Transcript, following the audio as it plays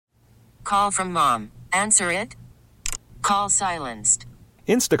Call from mom. Answer it. Call silenced.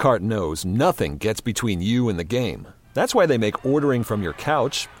 Instacart knows nothing gets between you and the game. That's why they make ordering from your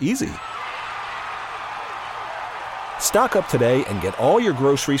couch easy. Stock up today and get all your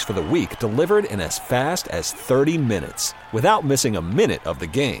groceries for the week delivered in as fast as 30 minutes without missing a minute of the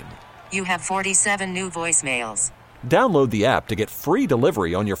game. You have 47 new voicemails. Download the app to get free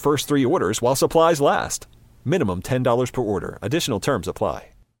delivery on your first 3 orders while supplies last. Minimum $10 per order. Additional terms apply.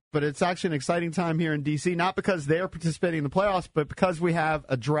 But it's actually an exciting time here in D.C., not because they're participating in the playoffs, but because we have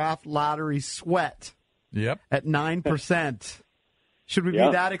a draft lottery sweat at 9%. Should we be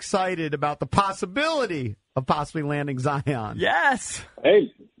that excited about the possibility of possibly landing Zion? Yes.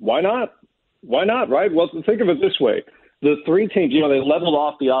 Hey, why not? Why not, right? Well, think of it this way. The 3 teams, they leveled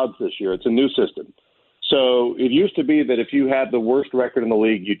off the odds this year. It's a new system. So it used to be that if you had the worst record in the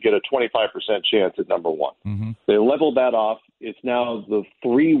league, you'd get a 25% chance at number 1. Mm-hmm. They leveled that off. It's now the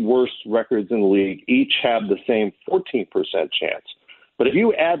 3 worst records in the league each have the same 14% chance. But if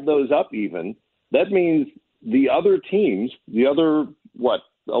you add those up even, that means the other teams, the other,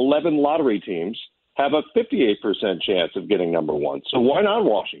 11 lottery teams, have a 58% chance of getting number 1. So why not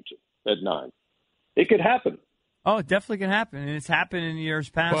Washington at 9? It could happen. Oh, it definitely can happen, and it's happened in years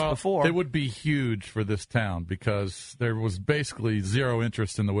past before. It would be huge for this town because there was basically zero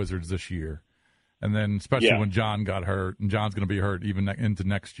interest in the Wizards this year. And then especially when John got hurt, and John's going to be hurt even into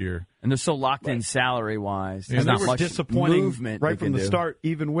next year. And they're so locked in salary-wise. There's not much disappointing movement right from the start,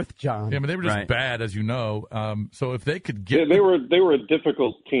 even with John. Yeah, but they were just bad, as you know. So if they could get... they were a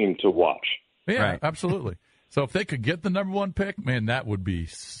difficult team to watch. Yeah, absolutely. So if they could get the number 1 pick, man, that would be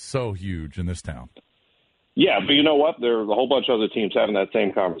so huge in this town. Yeah, but you know what? There are a whole bunch of other teams having that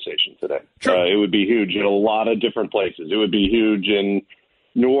same conversation today. Sure. It would be huge in a lot of different places. It would be huge in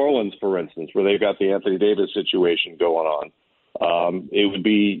New Orleans, for instance, where they've got the Anthony Davis situation going on. It would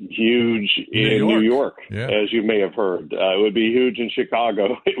be huge in New York, as you may have heard. It would be huge in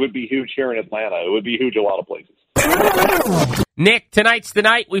Chicago. It would be huge here in Atlanta. It would be huge in a lot of places. Nick, tonight's the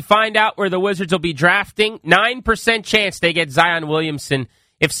night we find out where the Wizards will be drafting. 9% chance they get Zion Williamson.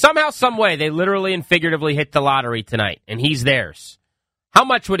 If somehow, some way, they literally and figuratively hit the lottery tonight, and he's theirs, how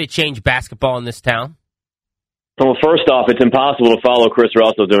much would it change basketball in this town? Well, first off, it's impossible to follow Chris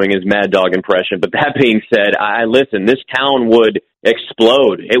Russell doing his Mad Dog impression. But that being said, listen, this town would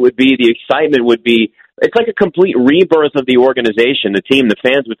explode. It would be, the excitement would be, it's like a complete rebirth of the organization, the team. The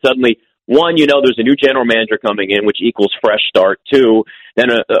fans would suddenly, one, there's a new general manager coming in, which equals fresh start. 2, then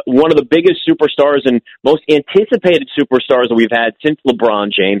one of the biggest superstars and most anticipated superstars that we've had since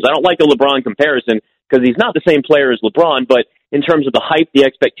LeBron James. I don't like the LeBron comparison because he's not the same player as LeBron, but in terms of the hype, the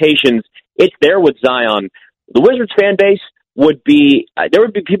expectations, it's there with Zion. The Wizards fan base would be, there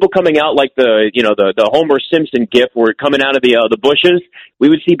would be people coming out like the Homer Simpson gif where coming out of the bushes. We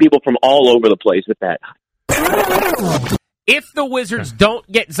would see people from all over the place with that. If the Wizards don't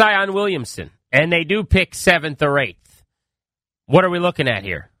get Zion Williamson and they do pick 7th or 8th, what are we looking at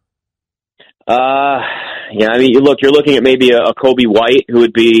here? You're looking at maybe a Kobe White who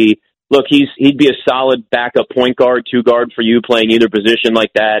would be, he'd be a solid backup point guard, 2 guard for you playing either position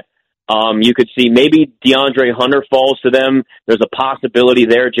like that. You could see maybe DeAndre Hunter falls to them. There's a possibility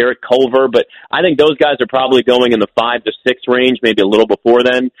there, Jarrett Culver, but I think those guys are probably going in the 5 to 6 range, maybe a little before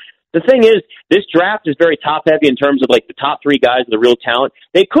then. The thing is, this draft is very top-heavy in terms of, the top 3 guys, the real talent.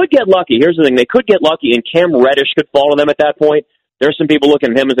 They could get lucky. Here's the thing. They could get lucky, and Cam Reddish could fall to them at that point. There's some people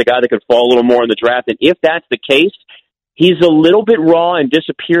looking at him as a guy that could fall a little more in the draft, and if that's the case, he's a little bit raw and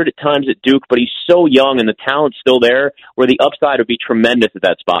disappeared at times at Duke, but he's so young and the talent's still there where the upside would be tremendous at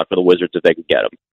that spot for the Wizards if they could get him.